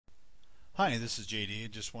Hi, this is JD. I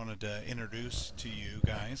just wanted to introduce to you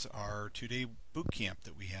guys our 2-day boot camp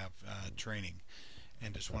that we have training,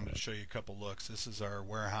 and just wanted to show you a couple looks. This is our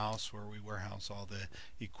warehouse where we warehouse all the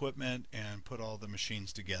equipment and put all the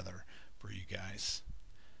machines together for you guys.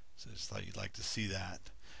 So just thought you'd like to see that.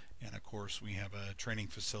 And of course, we have a training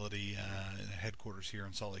facility headquarters here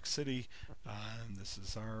in Salt Lake City, and this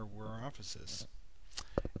is where our office is.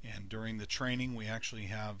 And during the training, we actually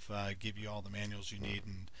have give you all the manuals you need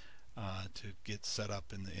and to get set up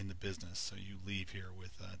in the business. So you leave here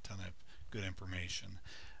with a ton of good information.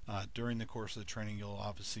 During the course of the training, you'll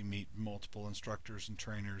obviously meet multiple instructors and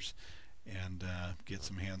trainers and get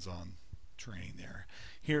some hands-on training there.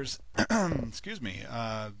 Here's, excuse me,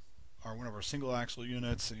 one of our single axle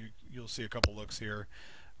units. You'll see a couple looks here.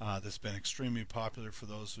 That's been extremely popular for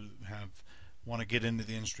those who want to get into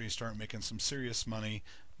the industry, start making some serious money,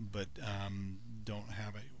 but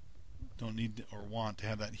don't need or want to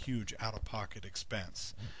have that huge out-of-pocket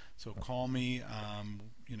expense. So call me.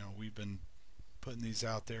 We've been putting these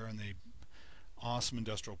out there, and they awesome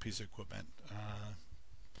industrial piece of equipment.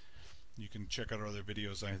 You can check out our other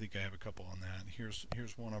videos. I think I have a couple on that. Here's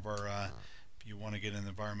one of our. If you want to get in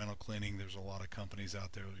environmental cleaning, there's a lot of companies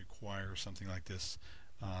out there that require something like this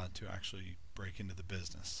to actually break into the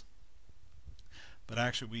business. But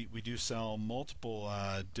actually, we do sell multiple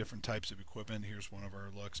different types of equipment. Here's one of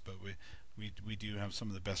our looks, but we do have some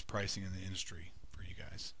of the best pricing in the industry for you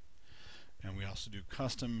guys. And we also do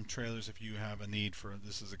custom trailers if you have a need for.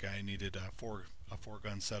 This is a guy who needed a four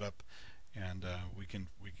gun setup, and we can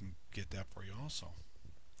get that for you also.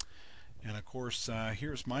 And of course,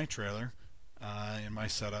 here's my trailer and my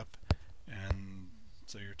setup, and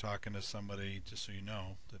so you're talking to somebody, just so you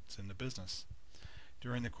know, that's in the business.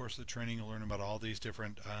 During the course of the training, you'll learn about all these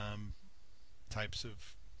different types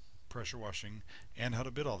of pressure washing and how to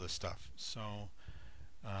bid all this stuff. So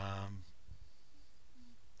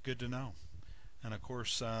good to know. And of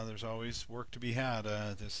course, there's always work to be had.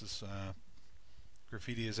 This is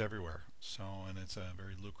graffiti is everywhere. So, and it's a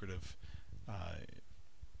very lucrative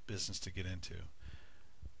business to get into.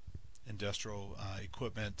 Industrial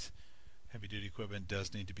equipment, heavy-duty equipment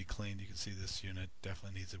does need to be cleaned. You can see this unit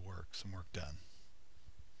definitely needs some work done.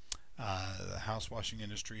 The house washing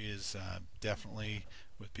industry is definitely,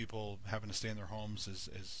 with people having to stay in their homes,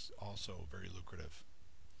 is also very lucrative.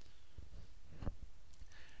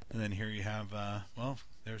 And then here you have, well,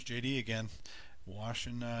 there's JD again,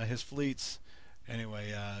 washing his fleets.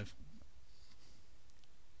 Anyway,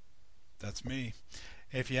 that's me.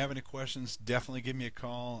 If you have any questions, definitely give me a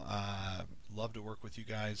call. Love to work with you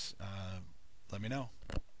guys. Let me know.